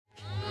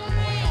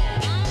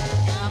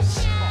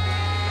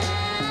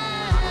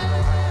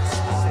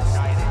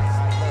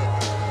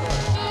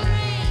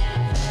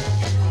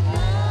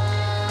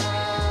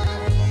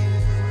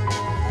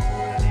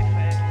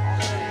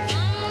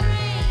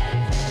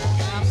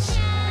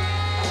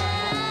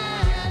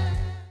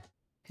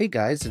Hey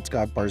guys, it's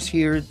Godbars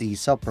here, the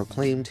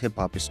self-proclaimed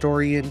hip-hop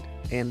historian,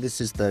 and this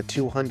is the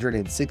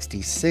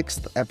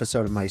 266th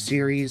episode of my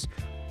series,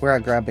 where I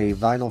grab a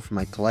vinyl from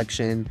my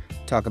collection,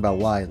 talk about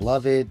why I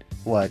love it,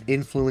 what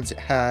influence it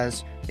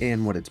has,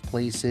 and what its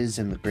place is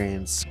in the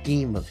grand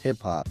scheme of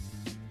hip-hop.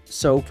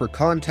 So for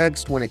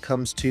context, when it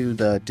comes to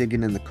the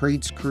Diggin' in the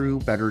Crates crew,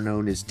 better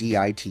known as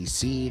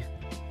DITC,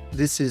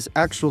 this is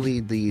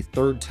actually the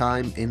third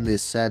time in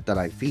this set that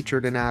I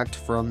featured an act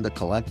from the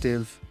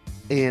collective,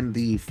 and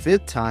the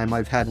fifth time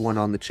I've had one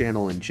on the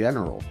channel in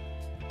general.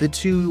 The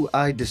two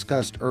I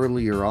discussed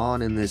earlier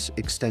on in this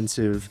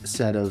extensive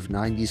set of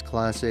 90s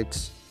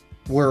classics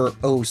were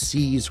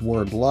OC's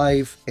Word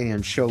Life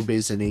and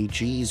Showbiz and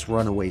AG's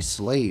Runaway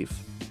Slave,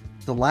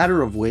 the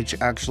latter of which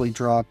actually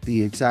dropped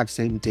the exact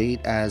same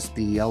date as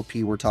the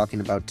LP we're talking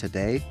about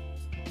today.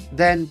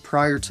 Then,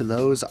 prior to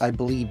those, I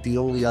believe the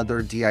only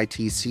other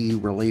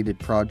DITC related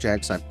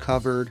projects I've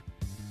covered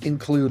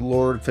include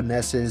Lord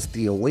Finesse's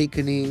The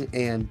Awakening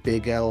and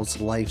Big L's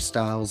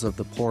Lifestyles of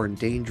the Poor and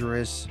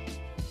Dangerous.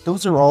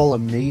 Those are all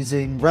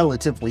amazing,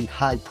 relatively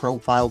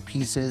high-profile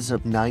pieces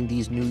of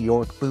 90s New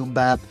York boom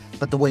bap,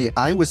 but the way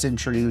I was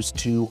introduced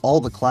to all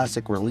the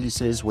classic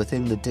releases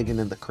within the Diggin'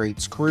 in the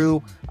Crates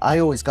crew, I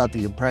always got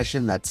the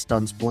impression that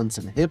Stunts, Blunts,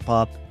 and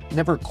Hip-Hop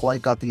never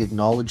quite got the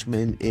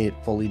acknowledgement it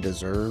fully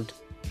deserved.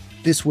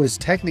 This was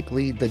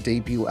technically the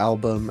debut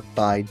album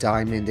by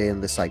Diamond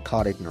and the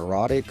Psychotic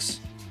Neurotics,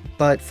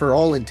 but for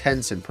all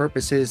intents and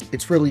purposes,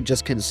 it's really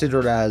just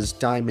considered as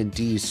Diamond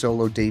D's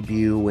solo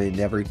debut in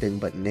everything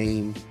but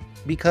name,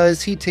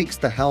 because he takes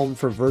the helm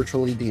for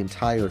virtually the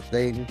entire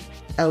thing,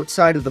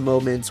 outside of the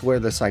moments where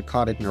the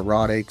Psychotic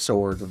Neurotics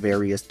or the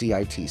various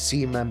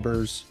DITC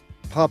members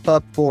pop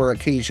up for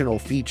occasional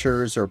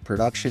features or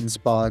production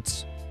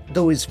spots,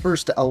 though his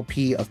first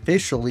LP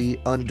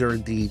officially under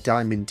the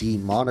Diamond D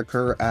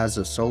moniker as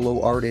a solo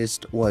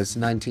artist was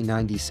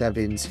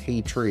 1997's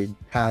Hatred,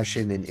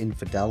 Passion, and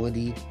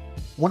Infidelity.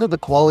 One of the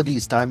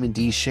qualities Diamond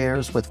D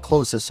shares with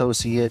close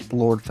associate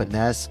Lord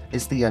Finesse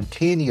is the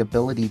uncanny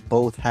ability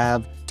both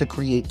have to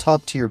create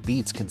top-tier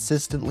beats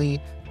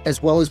consistently,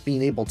 as well as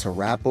being able to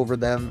rap over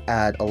them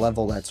at a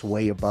level that's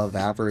way above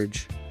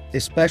average,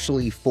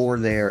 especially for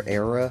their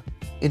era.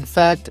 In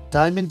fact,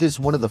 Diamond is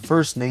one of the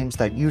first names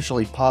that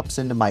usually pops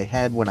into my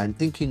head when I'm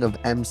thinking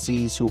of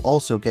MCs who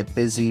also get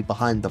busy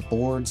behind the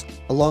boards,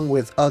 along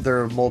with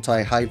other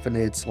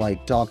multi-hyphenates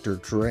like Dr.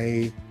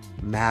 Dre,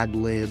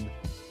 Madlib,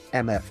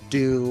 MF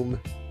Doom,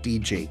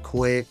 DJ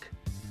Quick,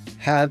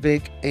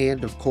 Havoc,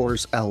 and of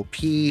course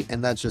LP,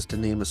 and that's just to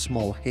name a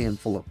small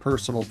handful of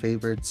personal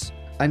favorites.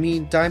 I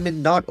mean,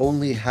 Diamond not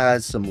only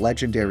has some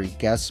legendary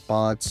guest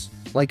spots,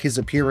 like his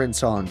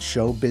appearance on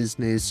Show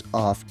Business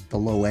off The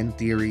Low End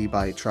Theory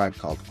by a Tribe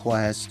Called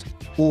Quest,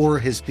 or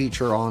his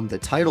feature on the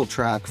title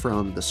track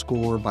from The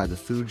Score by the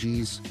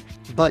Fugees,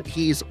 but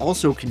he's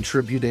also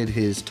contributed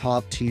his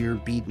top-tier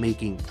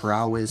beat-making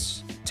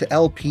prowess to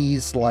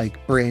LPs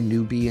like Brand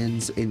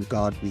Nubians In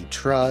God We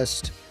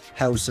Trust,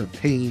 House of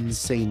Pain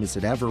Same As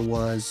It Ever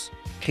Was,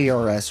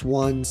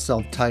 KRS-One's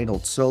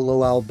self-titled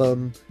solo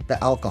album,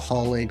 The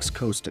Alcoholics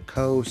Coast to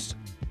Coast,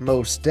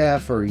 Mos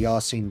Def or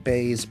Yasin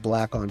Bey's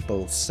Black on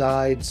Both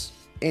Sides,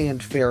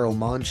 and Pharaoh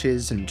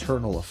Monch's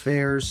Internal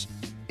Affairs,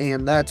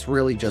 and that's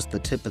really just the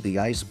tip of the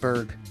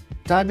iceberg.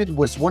 Diamond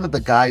was one of the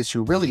guys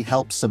who really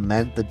helped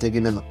cement the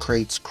Diggin' in the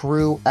Crates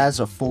crew as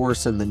a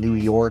force in the New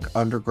York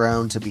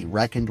underground to be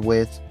reckoned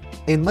with,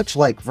 and much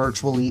like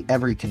virtually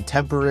every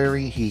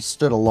contemporary he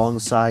stood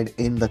alongside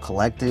in the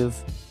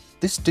collective,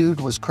 this dude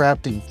was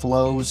crafting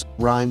flows,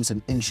 rhymes,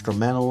 and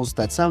instrumentals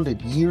that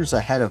sounded years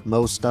ahead of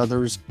most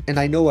others, and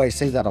I know I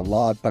say that a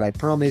lot, but I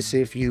promise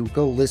if you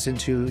go listen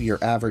to your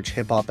average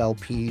hip-hop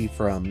LP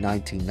from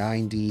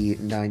 1990,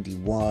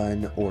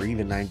 91, or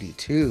even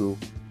 92,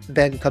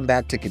 then come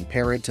back to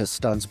compare it to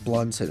Stunts,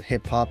 Blunts, and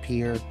hip-hop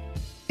here,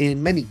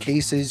 in many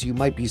cases you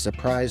might be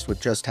surprised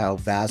with just how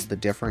vast the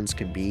difference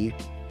can be.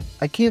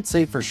 I can't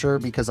say for sure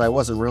because I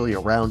wasn't really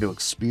around to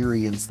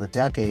experience the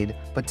decade,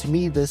 but to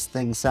me this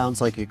thing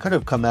sounds like it could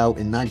have come out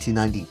in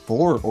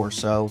 1994 or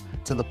so,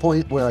 to the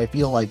point where I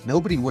feel like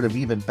nobody would have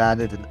even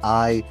batted an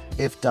eye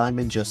if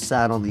Diamond just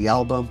sat on the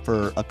album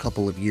for a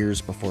couple of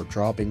years before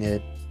dropping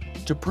it.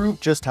 To prove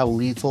just how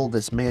lethal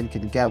this man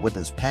can get with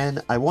his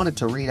pen, I wanted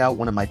to read out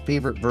one of my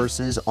favorite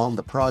verses on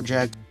the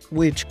project,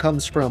 which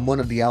comes from one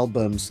of the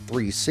album's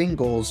 3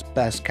 singles,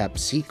 Best Kept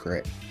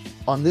Secret.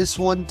 On this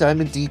one,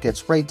 Diamond D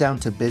gets right down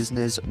to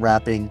business,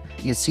 rapping,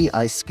 "You see,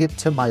 I skip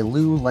to my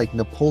loo like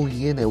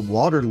Napoleon at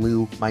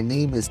Waterloo. My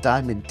name is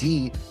Diamond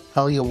D.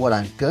 Tell you what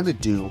I'm gonna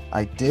do.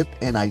 I dip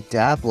and I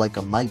dab like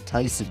a Mike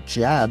Tyson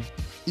jab.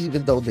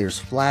 Even though there's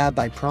flab,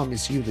 I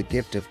promise you the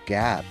gift of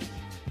gab.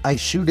 I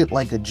shoot it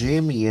like a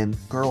jammy in,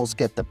 girls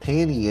get the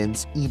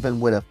panty-ins, even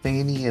with a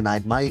fanny, and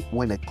I might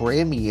win a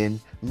Grammy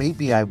in.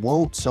 Maybe I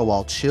won't, so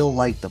I'll chill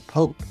like the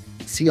Pope.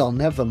 See, I'll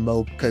never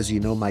mope, cause you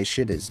know my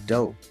shit is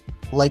dope.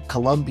 Like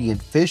Colombian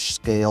fish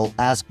scale,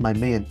 ask my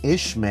man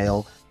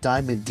Ishmael,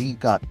 Diamond D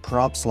got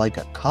props like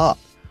a cop.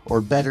 Or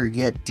better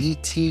yet,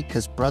 DT,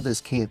 cause brothers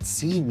can't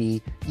see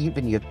me.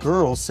 Even your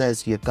girl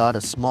says you got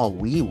a small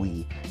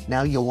wee-wee.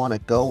 Now you wanna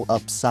go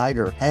upside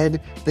her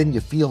head, then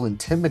you feel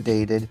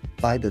intimidated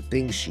by the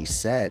things she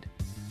said.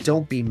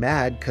 Don't be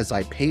mad cause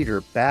I paid her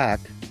back.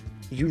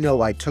 You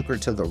know I took her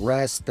to the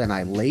rest, then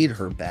I laid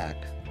her back.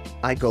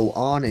 I go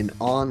on and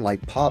on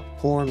like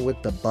popcorn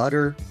with the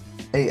butter.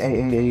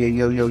 Hey,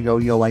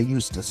 yo, I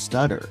used to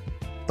stutter.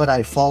 But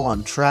I fall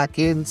on track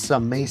in,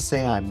 some may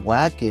say I'm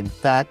whack in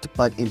fact,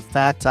 but in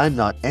fact I'm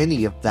not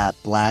any of that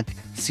black.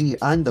 See,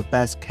 I'm the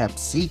best kept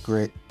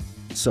secret,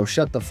 so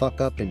shut the fuck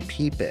up and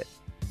peep it.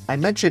 I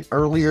mentioned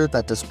earlier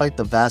that despite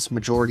the vast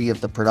majority of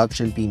the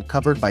production being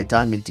covered by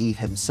Diamond D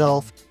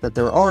himself, that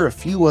there are a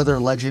few other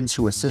legends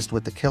who assist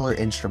with the killer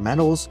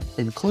instrumentals,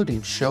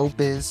 including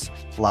Showbiz,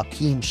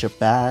 Lakeem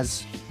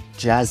Shabazz,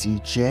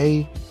 Jazzy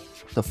J,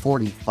 the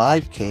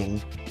 45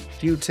 King,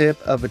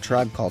 Q-Tip of A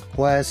Tribe Called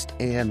Quest,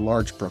 and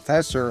Large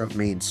Professor of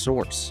Main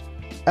Source.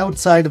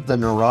 Outside of the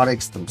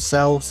Neurotics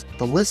themselves,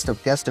 the list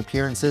of guest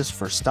appearances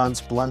for Stunts,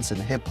 Blunts,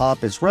 and Hip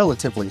Hop is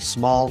relatively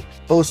small,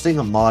 boasting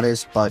a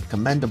modest but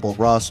commendable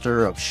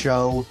roster of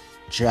Show,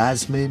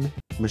 Jasmine,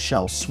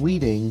 Michelle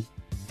Sweeting,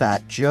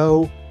 Fat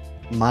Joe,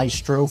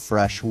 Maestro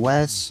Fresh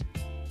Wes,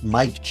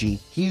 Mike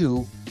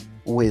GQ,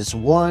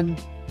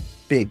 Wiz1,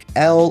 Big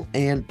L,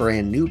 and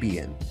Brand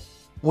Nubian.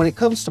 When it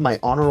comes to my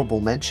honorable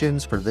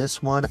mentions for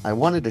this one, I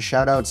wanted to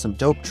shout out some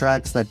dope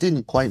tracks that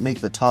didn't quite make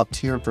the top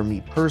tier for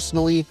me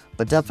personally,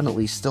 but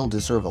definitely still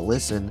deserve a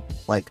listen,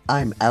 like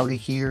I'm Outta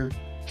Here,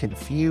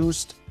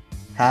 Confused,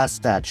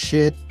 Past That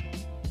Shit,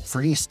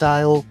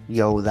 Freestyle,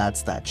 Yo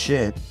That's That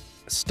Shit,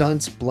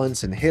 Stunts,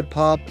 Blunts, and Hip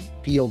Hop,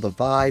 Feel the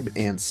Vibe,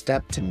 and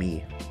Step to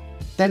Me.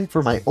 Then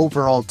for my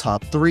overall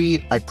top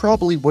 3, I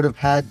probably would have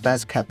had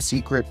Best Kept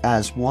Secret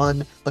as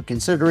one, but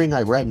considering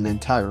I read an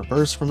entire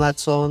verse from that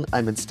song,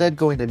 I'm instead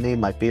going to name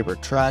my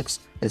favorite tracks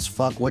as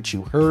Fuck What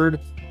You Heard,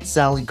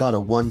 Sally Got a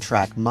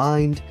One-Track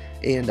Mind,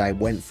 and I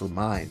Went For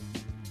Mine.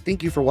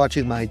 Thank you for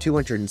watching my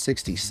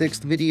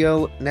 266th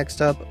video.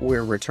 Next up,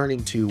 we're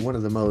returning to one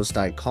of the most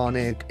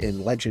iconic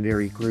and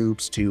legendary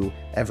groups to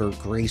ever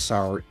grace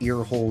our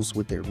ear holes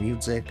with their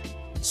music.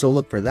 So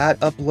look for that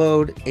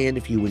upload, and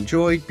if you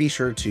enjoyed, be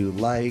sure to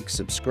like,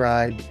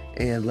 subscribe,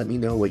 and let me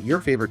know what your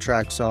favorite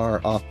tracks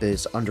are off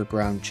this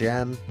underground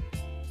gem.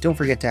 Don't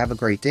forget to have a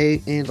great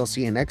day, and I'll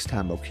see you next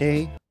time,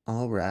 okay?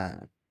 Alright.